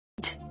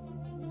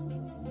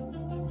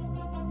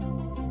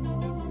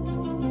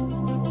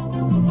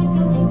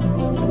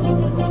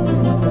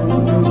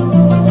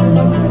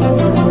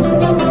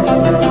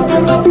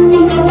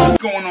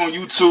going on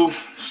YouTube?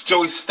 It's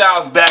Joey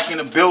Styles back in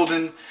the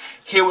building,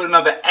 here with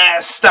another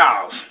Ask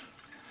Styles.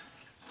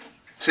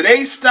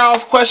 Today's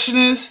Styles question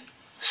is,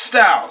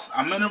 Styles,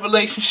 I'm in a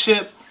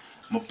relationship,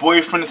 my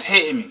boyfriend is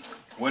hitting me.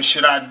 What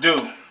should I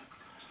do?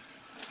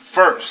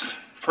 First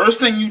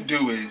thing you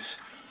do is,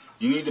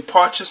 you need to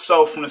part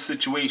yourself from the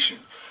situation.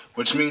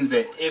 Which means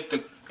that if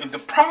the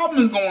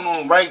problem is going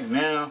on right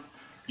now,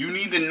 you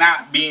need to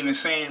not be in the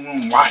same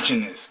room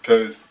watching this,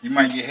 because you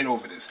might get hit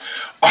over this.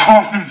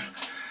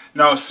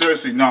 No,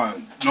 seriously,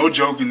 no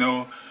joking,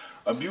 no.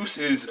 Abuse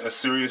is a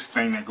serious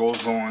thing that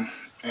goes on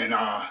in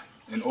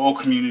all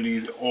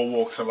communities, all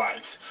walks of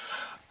life.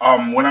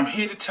 What I'm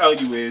here to tell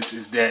you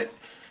is that,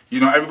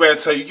 everybody will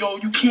tell you, yo,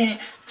 you can't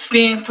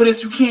stand for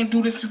this, you can't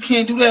do this, you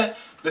can't do that.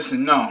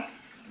 Listen, no.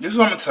 This is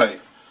what I'm going to tell you.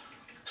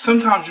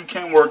 Sometimes you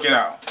can work it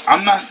out.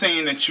 I'm not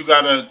saying that you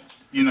got to,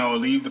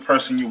 leave the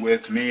person you're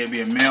with, may it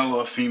be a male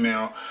or a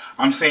female.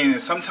 I'm saying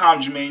that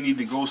sometimes you may need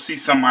to go see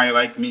somebody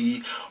like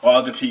me or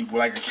other people,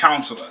 like a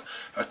counselor,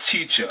 a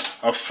teacher,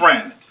 a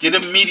friend. Get a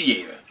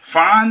mediator.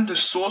 Find the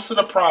source of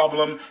the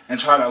problem and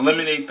try to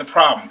eliminate the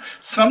problem.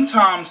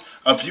 Sometimes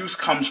abuse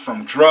comes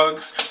from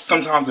drugs.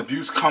 Sometimes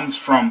abuse comes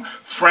from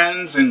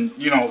friends and,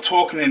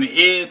 talking in the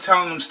ear,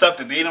 telling them stuff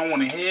that they don't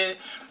want to hear.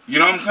 You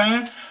know what I'm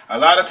saying? A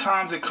lot of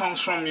times it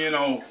comes from,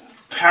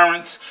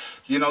 parents,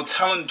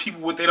 telling people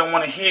what they don't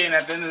want to hear, and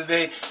at the end of the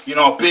day,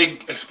 a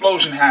big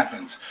explosion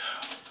happens.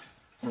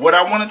 What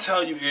I want to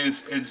tell you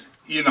is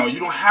you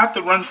don't have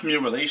to run from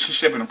your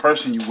relationship and the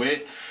person you're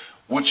with.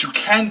 What you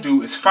can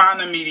do is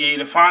find a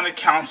mediator, find a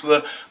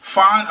counselor,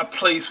 find a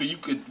place where you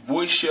could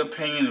voice your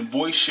opinion and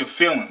voice your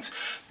feelings.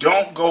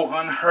 Don't go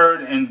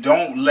unheard, and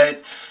don't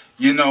let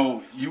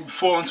you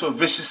fall into a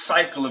vicious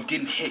cycle of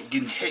getting hit,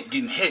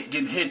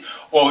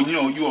 or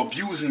you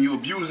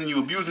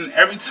abusing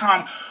every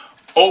time,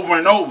 over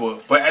and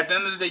over. But at the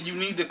end of the day, you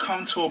need to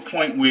come to a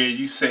point where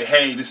you say,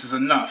 hey, this is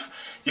enough.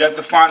 You have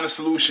to find a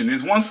solution.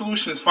 There's one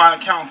solution is find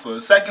a counselor.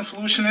 The second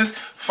solution is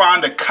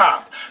find a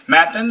cop.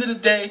 Now, at the end of the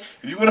day,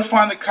 if you're going to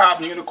find a cop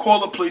and you're going to call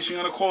the police, you're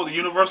going to call the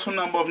universal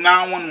number of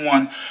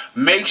 911,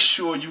 make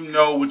sure you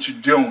know what you're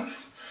doing.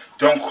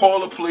 Don't call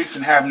the police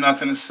and have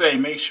nothing to say.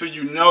 Make sure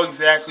you know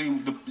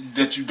exactly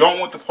that you don't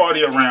want the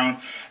party around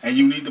and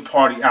you need the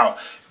party out.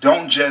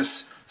 Don't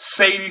just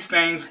say these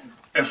things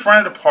in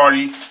front of the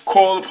party,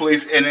 call the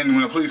police, and then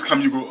when the police come,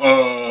 you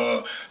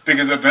go,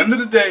 because at the end of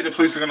the day, the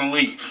police are going to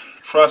leave.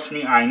 Trust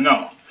me, I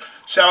know.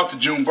 Shout out to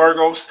June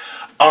Burgos.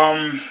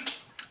 A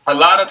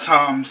lot of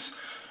times,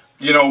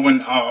 when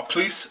a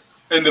police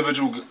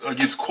individual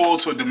gets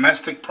called to a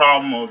domestic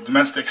problem or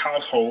domestic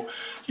household,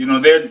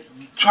 they're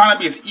trying to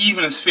be as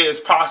even as fair as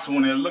possible,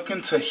 and they're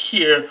looking to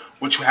hear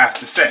what you have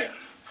to say.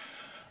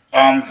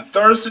 The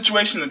third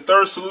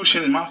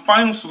solution, and my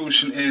final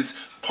solution is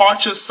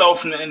part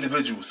yourself from the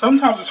individual.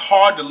 Sometimes it's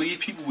hard to leave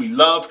people we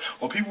love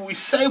or people we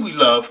say we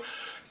love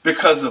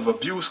because of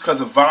abuse,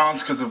 because of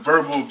violence, because of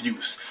verbal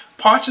abuse.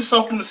 Part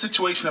yourself from the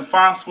situation and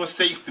find somewhere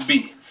safe to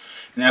be.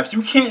 Now, if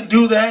you can't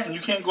do that, and you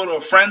can't go to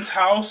a friend's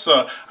house,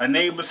 or a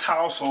neighbor's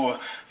house, or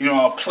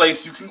a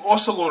place, you can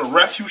also go to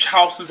refuge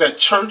houses at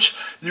church.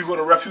 You go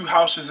to refuge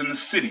houses in the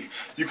city.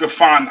 You can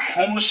find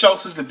homeless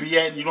shelters to be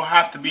at, and you don't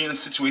have to be in the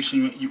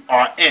situation you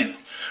are in.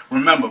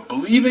 Remember,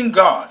 believe in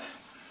God.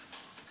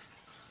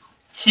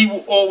 He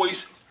will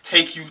always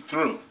take you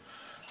through.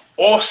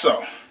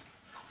 Also,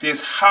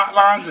 there's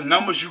hotlines and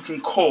numbers you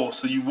can call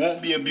so you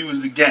won't be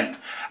abused again.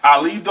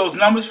 I'll leave those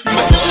numbers for you.